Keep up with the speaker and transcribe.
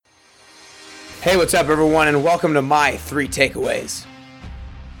Hey, what's up, everyone, and welcome to my 3 takeaways.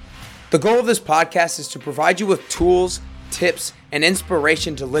 The goal of this podcast is to provide you with tools, tips, and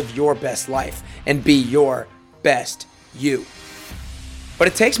inspiration to live your best life and be your best you. But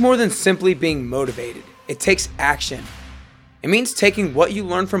it takes more than simply being motivated. It takes action. It means taking what you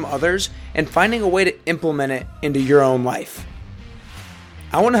learn from others and finding a way to implement it into your own life.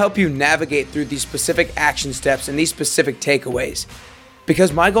 I want to help you navigate through these specific action steps and these specific takeaways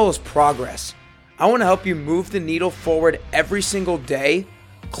because my goal is progress. I want to help you move the needle forward every single day,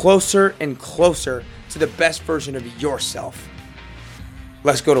 closer and closer to the best version of yourself.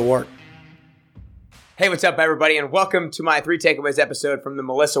 Let's go to work. Hey, what's up, everybody, and welcome to my 3 takeaways episode from the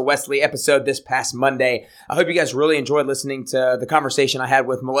Melissa Wesley episode this past Monday. I hope you guys really enjoyed listening to the conversation I had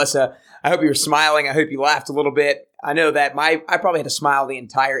with Melissa. I hope you were smiling. I hope you laughed a little bit. I know that I probably had to smile the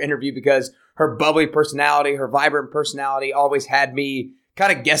entire interview because her bubbly personality, her vibrant personality always had me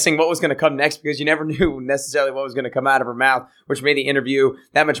kind of guessing what was going to come next because you never knew necessarily what was going to come out of her mouth, which made the interview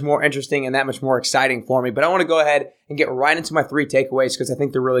that much more interesting and that much more exciting for me. But I want to go ahead and get right into my 3 takeaways because I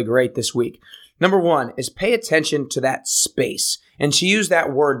think they're really great this week. Number 1 is pay attention to that space. And she used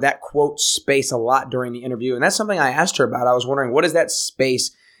that word, that quote, space a lot during the interview. And that's something I asked her about. I was wondering, what is that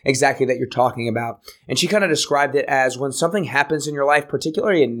space exactly that you're talking about? And she kind of described it as when something happens in your life,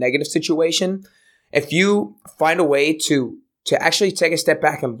 particularly a negative situation, if you find a way to actually take a step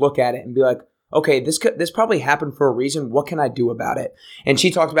back and look at it and be like, okay, this probably happened for a reason. What can I do about it? And she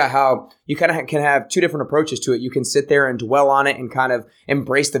talked about how you kind of can have 2 different approaches to it. You can sit there and dwell on it and kind of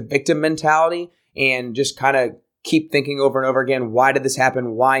embrace the victim mentality and just kind of keep thinking over and over again, why did this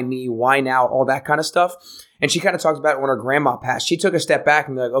happen? Why me? Why now? All that kind of stuff. And she kind of talked about it when her grandma passed. She took a step back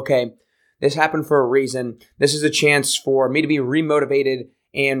and be like, okay, this happened for a reason. This is a chance for me to be remotivated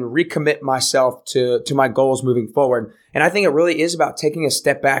and recommit myself to my goals moving forward. And I think it really is about taking a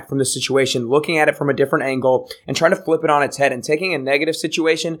step back from the situation, looking at it from a different angle and trying to flip it on its head and taking a negative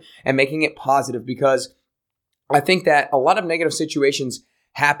situation and making it positive, because I think that a lot of negative situations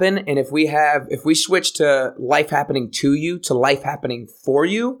happen. And if we switch to life happening to you to life happening for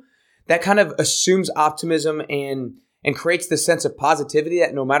you, that kind of assumes optimism and creates this sense of positivity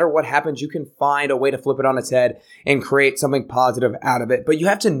that no matter what happens, you can find a way to flip it on its head and create something positive out of it. But you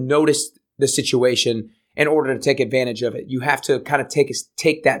have to notice the situation in order to take advantage of it. You have to kind of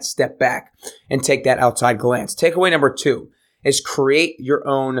take that step back and take that outside glance. Takeaway number 2 is create your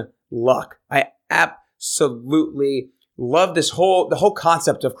own luck. I absolutely love the whole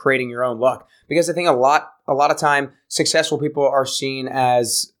concept of creating your own luck, because I think a lot of time successful people are seen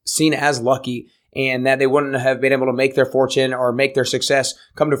as lucky, and that they wouldn't have been able to make their fortune or make their success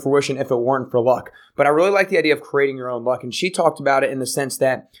come to fruition if it weren't for luck. But I really like the idea of creating your own luck. And she talked about it in the sense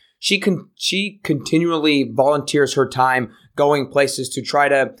that she continually volunteers her time going places to try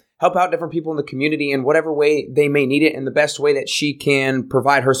to help out different people in the community in whatever way they may need it in the best way that she can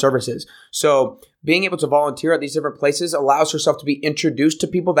provide her services. So being able to volunteer at these different places allows herself to be introduced to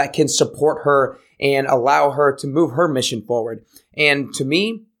people that can support her and allow her to move her mission forward. And to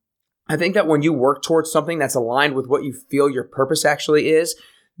me, I think that when you work towards something that's aligned with what you feel your purpose actually is,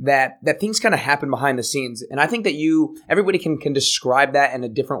 that things kind of happen behind the scenes. And I think that everybody can describe that in a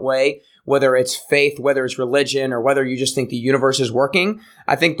different way, whether it's faith, whether it's religion, or whether you just think the universe is working.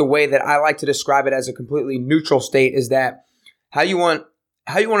 I think the way that I like to describe it as a completely neutral state is that how you want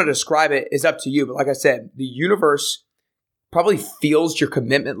to describe it is up to you. But like I said, the universe probably feels your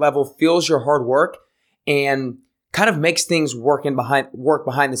commitment level, feels your hard work, and kind of makes things work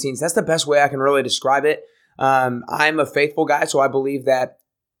behind the scenes. That's the best way I can really describe it. I'm a faithful guy, so I believe that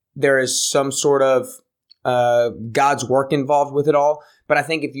there is some sort of God's work involved with it all. But I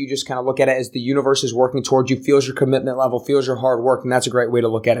think if you just kind of look at it as the universe is working towards you, feels your commitment level, feels your hard work, and that's a great way to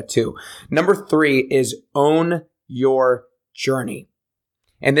look at it too. Number 3 is own your journey.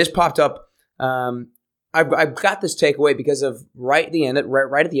 And this popped up. I've got this takeaway because of right at the end of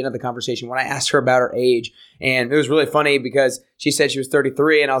the conversation when I asked her about her age. And it was really funny because she said she was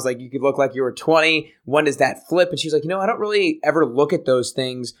 33 and I was like, you could look like you were 20. When does that flip? And she's like, I don't really ever look at those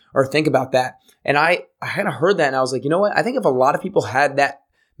things or think about that. And I kind of heard that and I was like, you know what? I think if a lot of people had that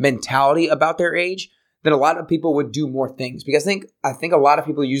mentality about their age, then a lot of people would do more things, because I think a lot of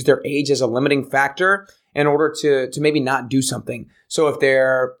people use their age as a limiting factor in order to maybe not do something. So if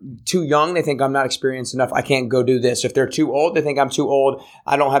they're too young, they think I'm not experienced enough, I can't go do this. If they're too old, they think I'm too old,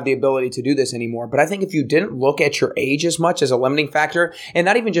 I don't have the ability to do this anymore. But I think if you didn't look at your age as much as a limiting factor, and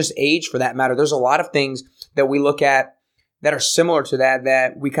not even just age for that matter, there's a lot of things that we look at that are similar to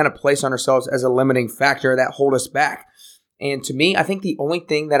that we kind of place on ourselves as a limiting factor that hold us back. And to me, I think the only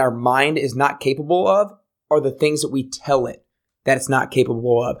thing that our mind is not capable of are the things that we tell it that it's not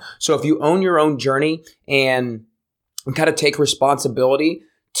capable of. So if you own your own journey and kind of take responsibility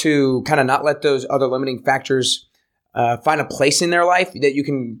to kind of not let those other limiting factors find a place in their life, that you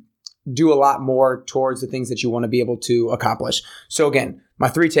can do a lot more towards the things that you want to be able to accomplish. So again, my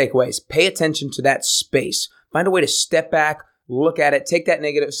 3 takeaways: pay attention to that space. Find a way to step back, look at it, take that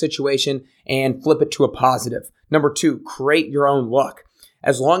negative situation and flip it to a positive. Number 2, create your own luck.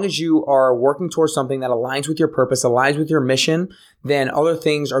 As long as you are working towards something that aligns with your purpose, aligns with your mission, then other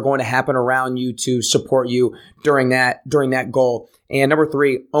things are going to happen around you to support you during that goal. And number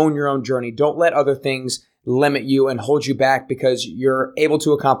 3, own your own journey. Don't let other things limit you and hold you back, because you're able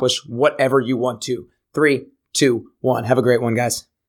to accomplish whatever you want to. 3, 2, 1. Have a great one, guys.